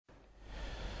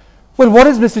Well, what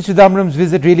is Mr. Chidambaram's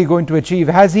visit really going to achieve?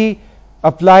 Has he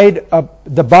applied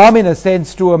the balm, in a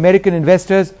sense, to American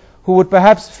investors who would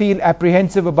perhaps feel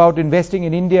apprehensive about investing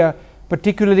in India,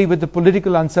 particularly with the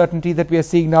political uncertainty that we are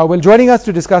seeing now? Well, joining us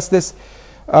to discuss this,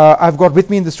 I've got with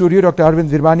me in the studio Dr. Arvind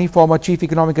Virmani, former Chief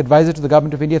Economic Advisor to the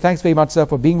Government of India. Thanks very much, sir,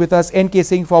 for being with us. N.K.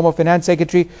 Singh, former Finance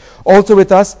Secretary, also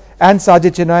with us, and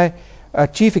Sajid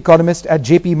Chinoy, Chief Economist at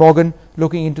JP Morgan,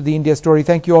 looking into the India story.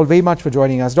 Thank you all very much for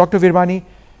joining us. Dr. Virmani,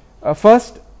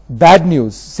 first, bad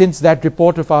news. Since that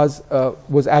report of ours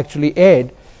was actually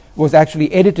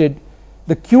edited,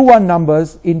 the Q1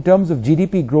 numbers in terms of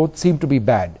GDP growth seem to be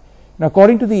bad. Now,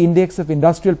 according to the Index of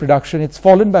Industrial Production, it's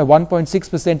fallen by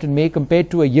 1.6% in May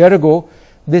compared to a year ago.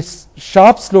 This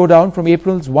sharp slowdown from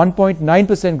April's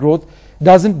 1.9% growth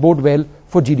doesn't bode well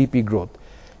for GDP growth.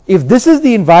 If this is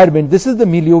the environment, this is the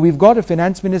milieu, we've got a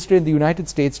finance minister in the United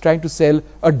States trying to sell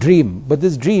a dream, but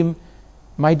this dream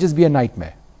might just be a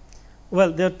nightmare.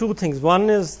 Well, there are two things. One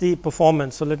is the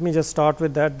performance. So let me just start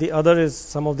with that. The other is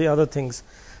some of the other things.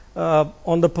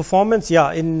 On the performance,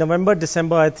 yeah, in November,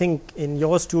 December, I think in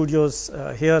your studios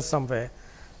here somewhere,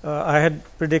 I had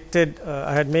predicted,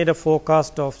 I had made a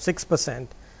forecast of 6%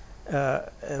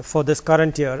 for this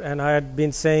current year, and I had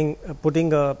been saying,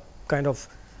 putting a kind of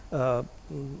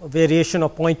variation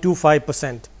of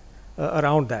 0.25%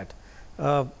 around that.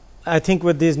 I think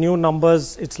with these new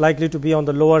numbers, it's likely to be on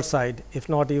the lower side, if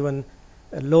not even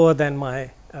lower than my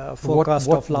forecast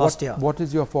of last year. What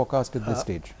is your forecast at this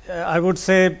stage? I would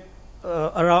say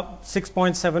around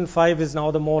 6.75 is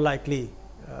now the more likely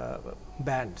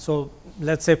band. So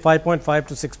let's say 5.5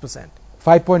 to 6%.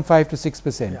 5.5 to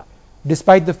 6%, yeah.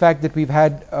 Despite the fact that we've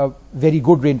had very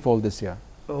good rainfall this year.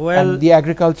 Well, and the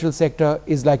agricultural sector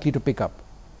is likely to pick up.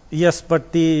 Yes,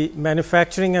 but the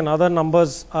manufacturing and other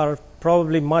numbers are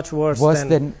probably much worse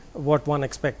than what one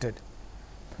expected.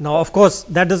 Now, of course,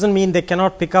 that doesn't mean they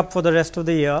cannot pick up for the rest of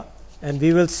the year, and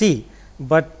we will see.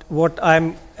 But what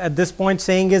I'm at this point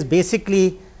saying is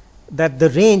basically that the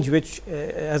range, which,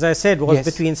 as I said, was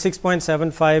between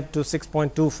 6.75 to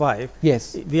 6.25.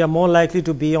 Yes. We are more likely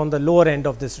to be on the lower end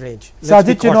of this range.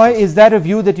 Sajid Chinoy, is that a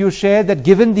view that you share, that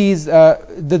given these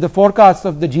the forecasts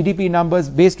of the GDP numbers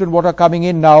based on what are coming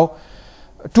in now?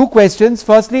 Two questions.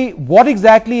 Firstly, what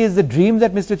exactly is the dream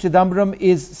that Mr. Chidambaram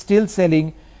is still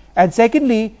selling? And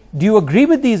secondly, do you agree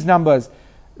with these numbers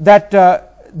that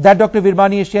that Dr.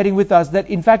 Virmani is sharing with us, that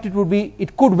in fact it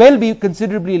could well be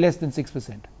considerably less than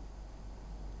 6%?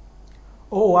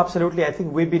 Oh, absolutely. I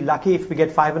think we'd be lucky if we get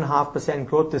 5.5%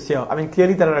 growth this year. I mean,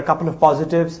 clearly there are a couple of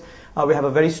positives. We have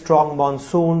a very strong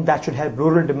monsoon that should help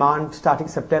rural demand starting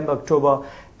September, October.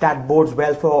 That bodes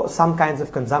well for some kinds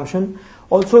of consumption.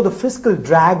 Also, the fiscal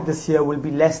drag this year will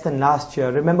be less than last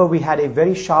year. Remember, we had a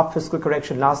very sharp fiscal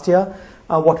correction last year.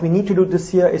 What we need to do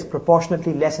this year is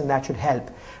proportionately less, and that should help.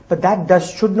 But that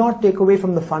should not take away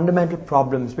from the fundamental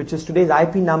problems, which is today's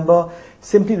IP number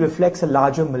simply reflects a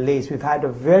larger malaise. We've had a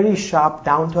very sharp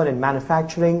downturn in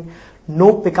manufacturing,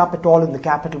 no pickup at all in the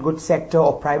capital goods sector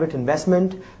or private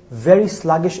investment, very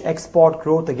sluggish export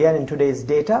growth again in today's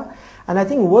data. And I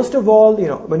think worst of all,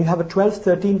 when you have a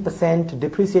 12-13%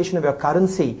 depreciation of your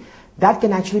currency, that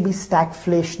can actually be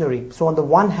stagflationary. So on the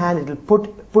one hand, it will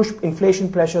push inflation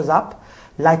pressures up,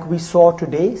 like we saw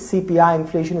today. CPI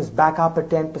inflation is back up at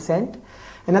 10%.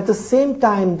 And at the same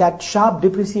time, that sharp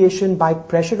depreciation by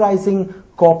pressurizing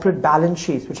corporate balance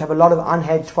sheets, which have a lot of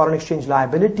unhedged foreign exchange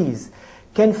liabilities,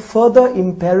 can further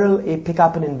imperil a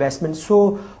pickup in investment.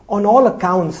 So on all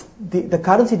accounts, the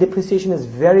currency depreciation is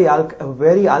very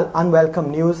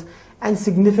unwelcome news and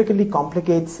significantly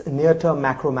complicates near-term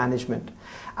macro management.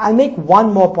 I'll make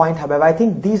one more point, however. I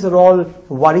think these are all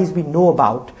worries we know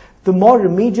about. The more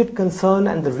immediate concern,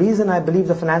 and the reason I believe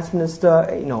the finance minister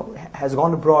has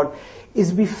gone abroad,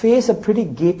 is we face a pretty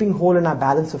gaping hole in our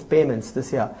balance of payments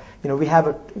this year. We have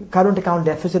a current account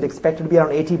deficit expected to be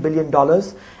around $80 billion,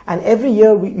 and every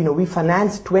year we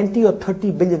finance 20 or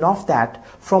 30 billion of that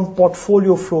from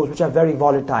portfolio flows, which are very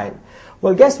volatile.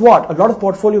 Well, guess what? A lot of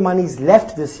portfolio money is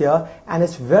left this year, and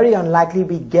it's very unlikely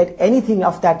we get anything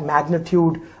of that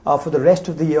magnitude for the rest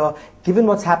of the year, given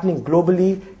what's happening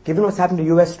globally, given what's happening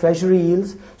to US Treasury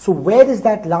yields. So where is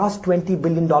that last $20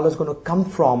 billion going to come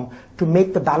from to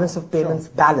make the balance of payments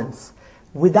balance?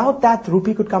 Without that, the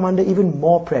rupee could come under even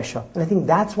more pressure. And I think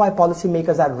that's why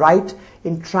policymakers are right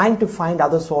in trying to find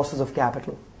other sources of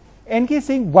capital. N.K.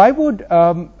 Singh, why would,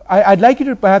 I'd like you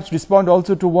to perhaps respond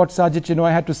also to what Sajid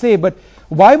Chinoy had to say, but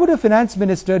why would a finance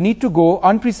minister need to go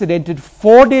unprecedented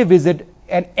 4-day visit,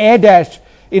 an air dash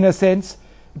in a sense,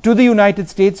 to the United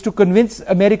States to convince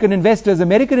American investors?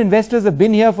 American investors have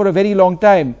been here for a very long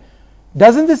time.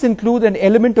 Doesn't this include an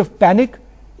element of panic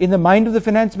in the mind of the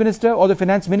finance minister or the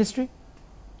finance ministry?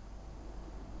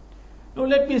 No,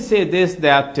 let me say this,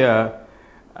 that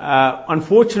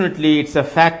unfortunately it's a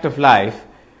fact of life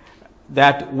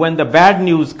that when the bad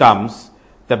news comes,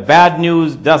 the bad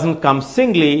news doesn't come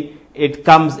singly, it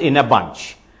comes in a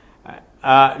bunch.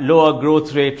 Lower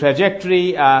growth rate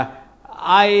trajectory.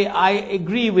 I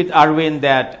agree with Arvind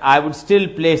that I would still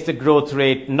place the growth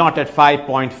rate not at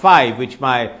 5.5, which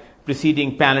my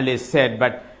preceding panelists said,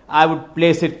 but I would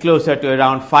place it closer to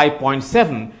around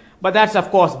 5.7. But that's of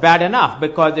course bad enough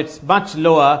because it's much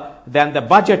lower than the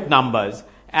budget numbers.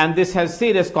 And this has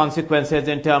serious consequences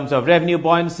in terms of revenue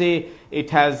buoyancy. It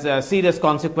has serious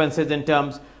consequences in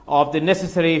terms of the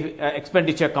necessary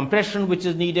expenditure compression which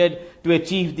is needed to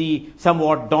achieve the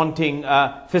somewhat daunting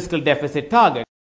fiscal deficit target.